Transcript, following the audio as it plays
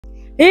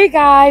Hey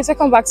guys,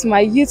 welcome back to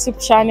my YouTube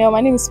channel.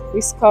 My name is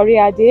Chris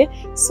Koriade.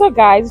 So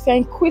guys, if you're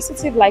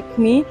inquisitive like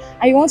me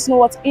and you want to know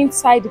what's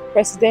inside the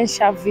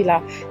presidential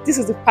villa, this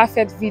is the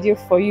perfect video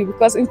for you,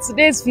 because in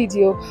today's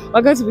video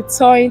we're going to be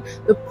touring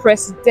the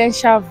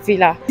presidential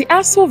villa. The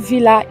Aso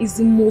Villa is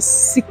the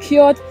most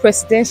secured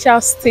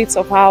presidential state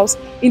of house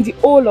in the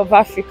whole of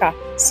Africa.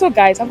 So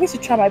guys, I'm going to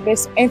try my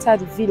best to enter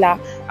the villa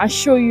and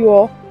show you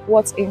all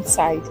what's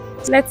inside.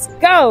 Let's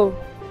go.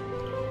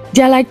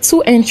 There are like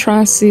two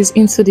entrances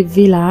into the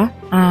villa,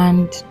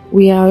 and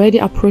we are already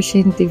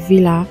approaching the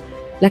villa.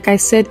 Like I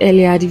said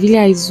earlier, the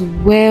villa is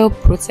well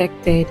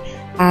protected,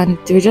 and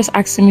they were just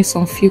asking me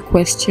some few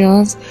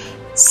questions.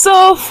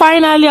 So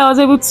finally I was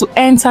able to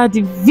enter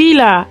the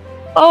villa.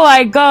 Oh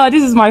my god,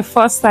 this is my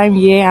first time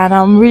here and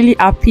I'm really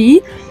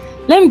happy.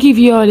 Let me give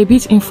you all a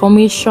bit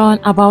information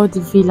about the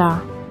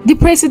villa. The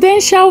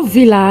presidential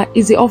villa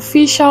is the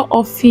official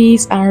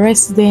office and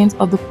residence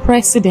of the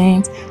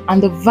president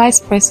and the vice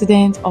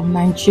president of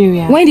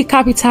Nigeria when the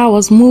capital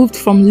was moved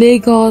from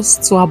Lagos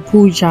to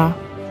Abuja.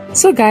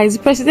 So guys,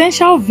 the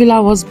presidential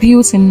villa was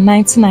built in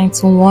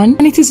 1991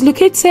 and it is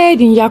located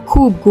in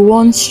Yakub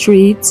Gowon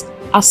Street,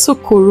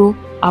 Asokoro,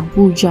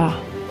 Abuja.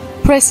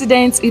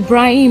 President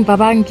Ibrahim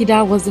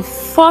Babangida was the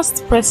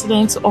first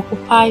president to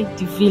occupy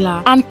the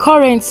villa, and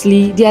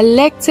currently the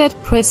elected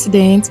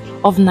president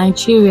of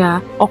Nigeria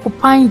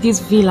occupying this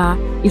villa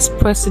is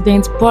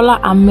President Bola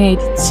Ahmed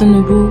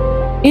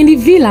Tinubu. In the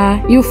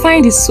villa, you'll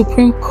find the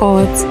Supreme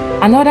Court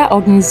and other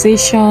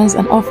organizations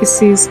and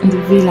offices in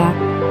the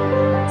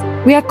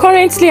villa. We are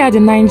currently at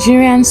the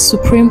Nigerian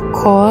Supreme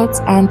Court,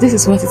 and this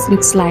is what it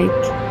looks like.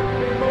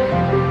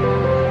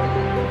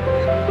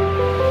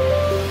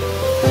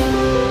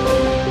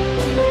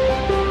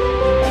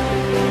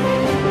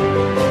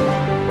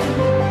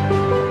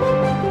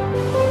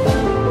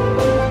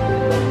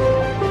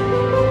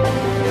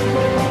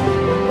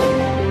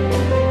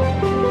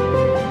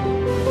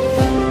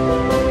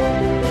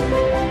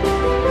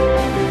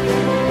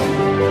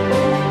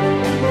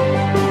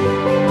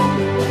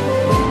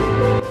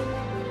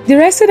 The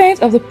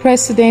residence of the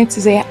president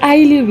is a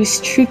highly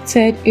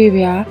restricted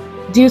area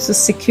due to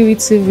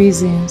security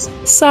reasons.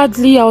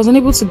 Sadly, I was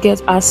unable to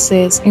get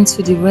access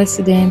into the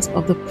residence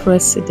of the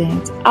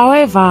president.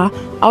 However,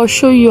 I'll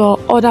show you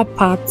other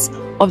parts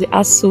of the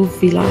Aso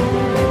Villa.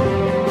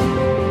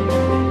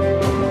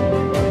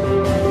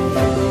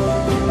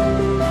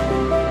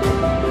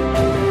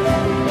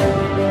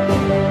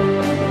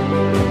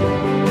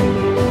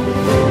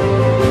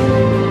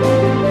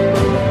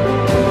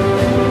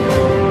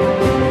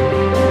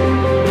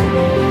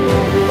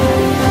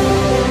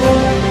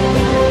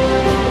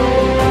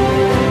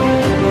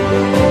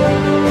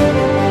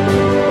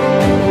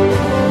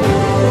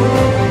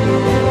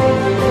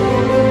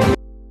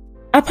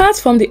 Apart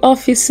from the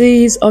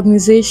offices,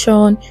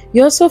 organization,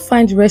 you also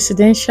find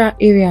residential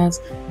areas.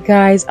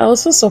 Guys, I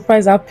was so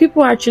surprised that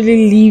people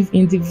actually live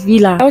in the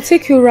villa. I'll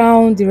take you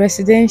around the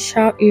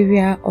residential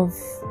area of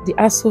the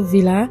Aso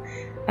Villa,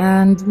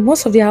 and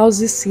most of the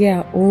houses here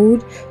are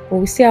old, but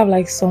we still have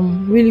like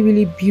some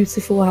really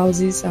beautiful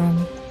houses, and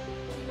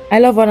I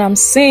love what I'm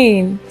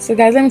seeing. So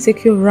guys, let me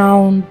take you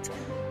around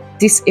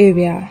this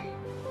area,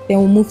 then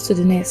we'll move to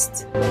the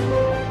next.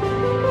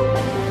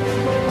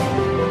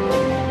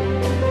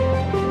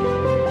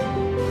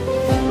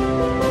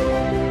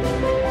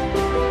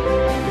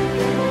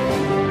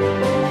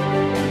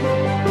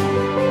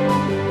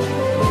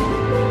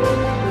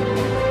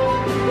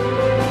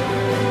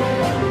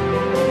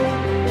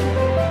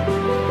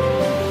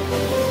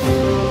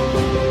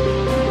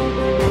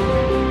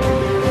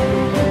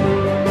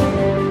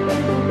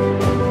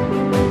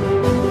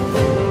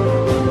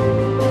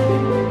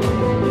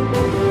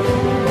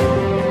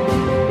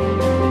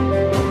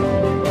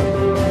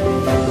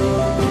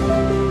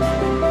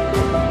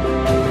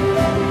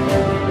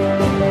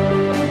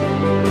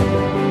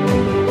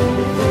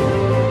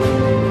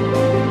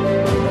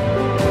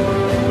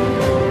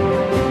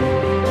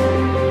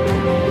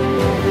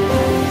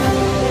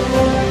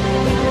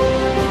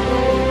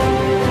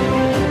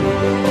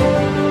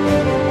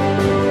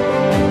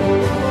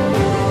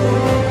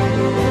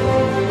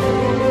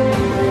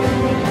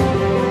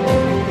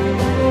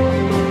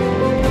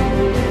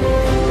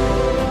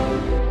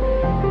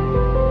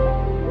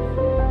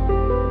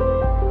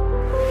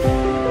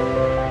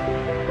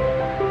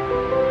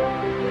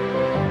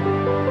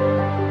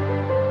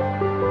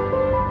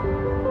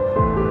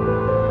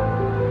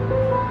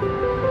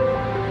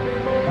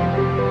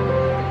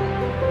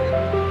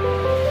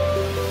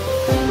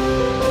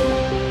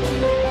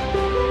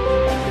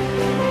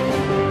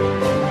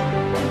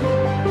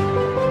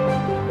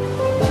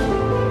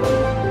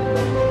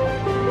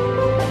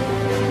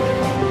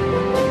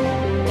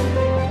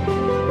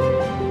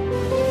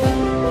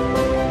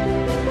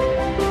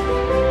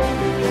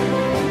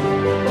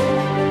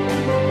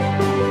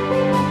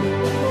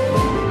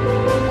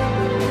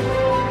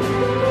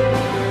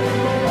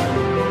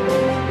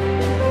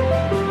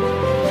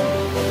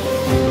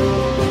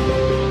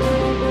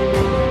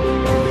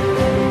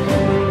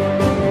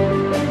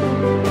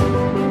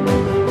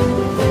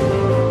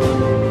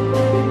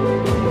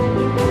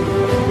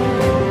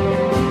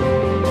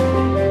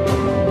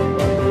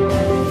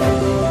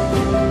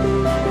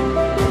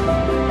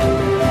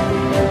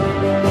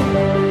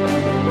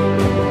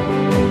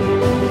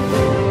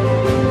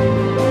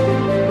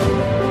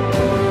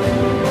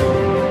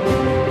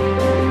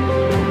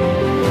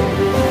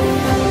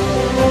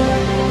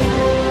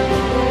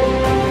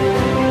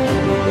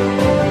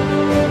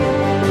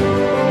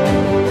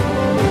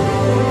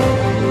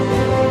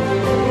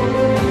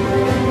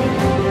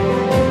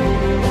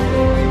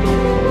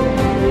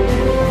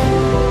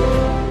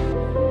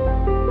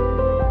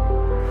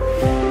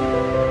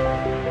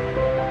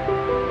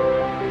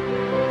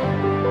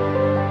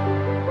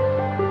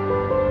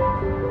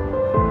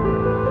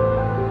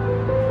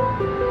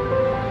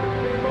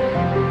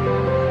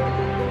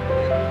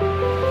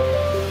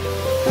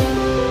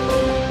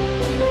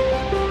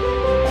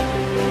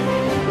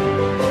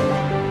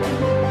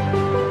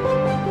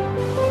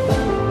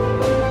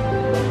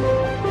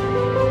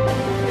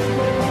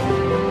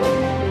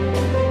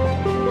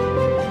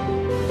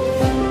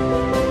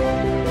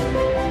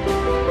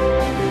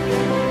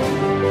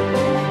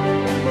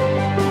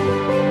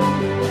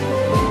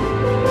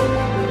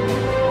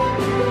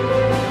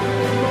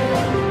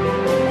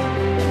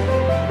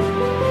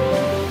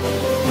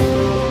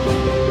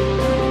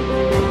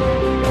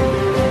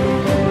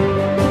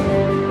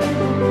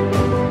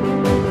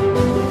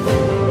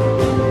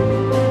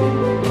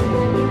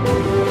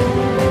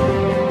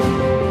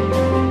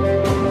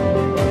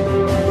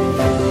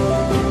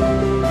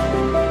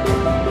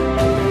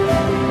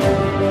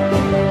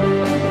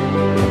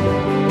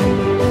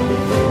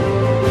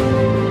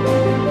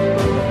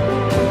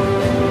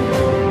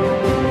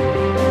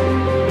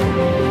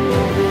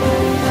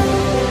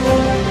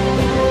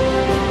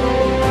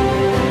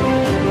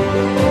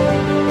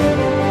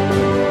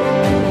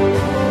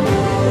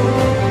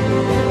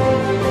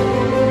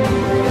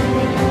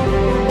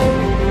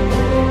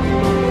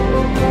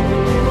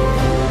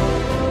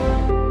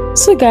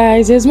 So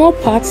guys, there's more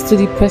parts to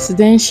the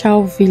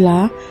presidential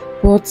villa,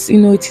 but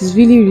you know it is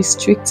really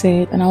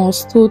restricted, and I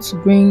was told to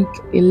bring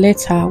a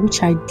letter,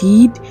 which I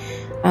did.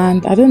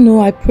 And I don't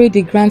know, I pray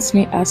they grant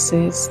me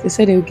access. They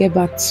said they will get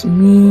back to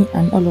me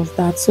and all of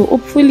that. So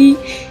hopefully,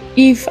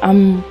 if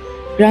I'm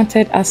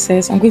granted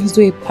access, I'm going to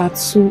do a part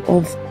 2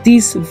 of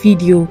this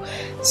video.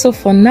 So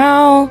for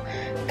now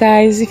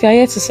guys, if you are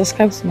here to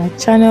subscribe to my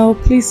channel,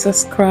 please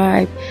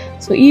subscribe.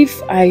 So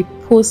if I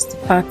post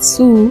part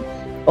 2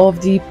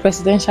 of the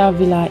presidential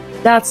villa,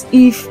 that's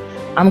if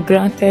I'm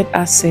granted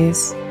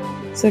access.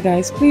 So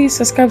guys, please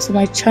subscribe to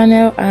my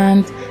channel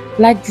and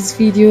like this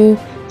video,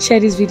 share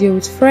this video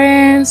with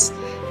friends.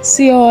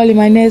 See you all in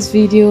my next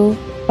video.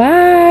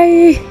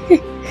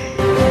 Bye.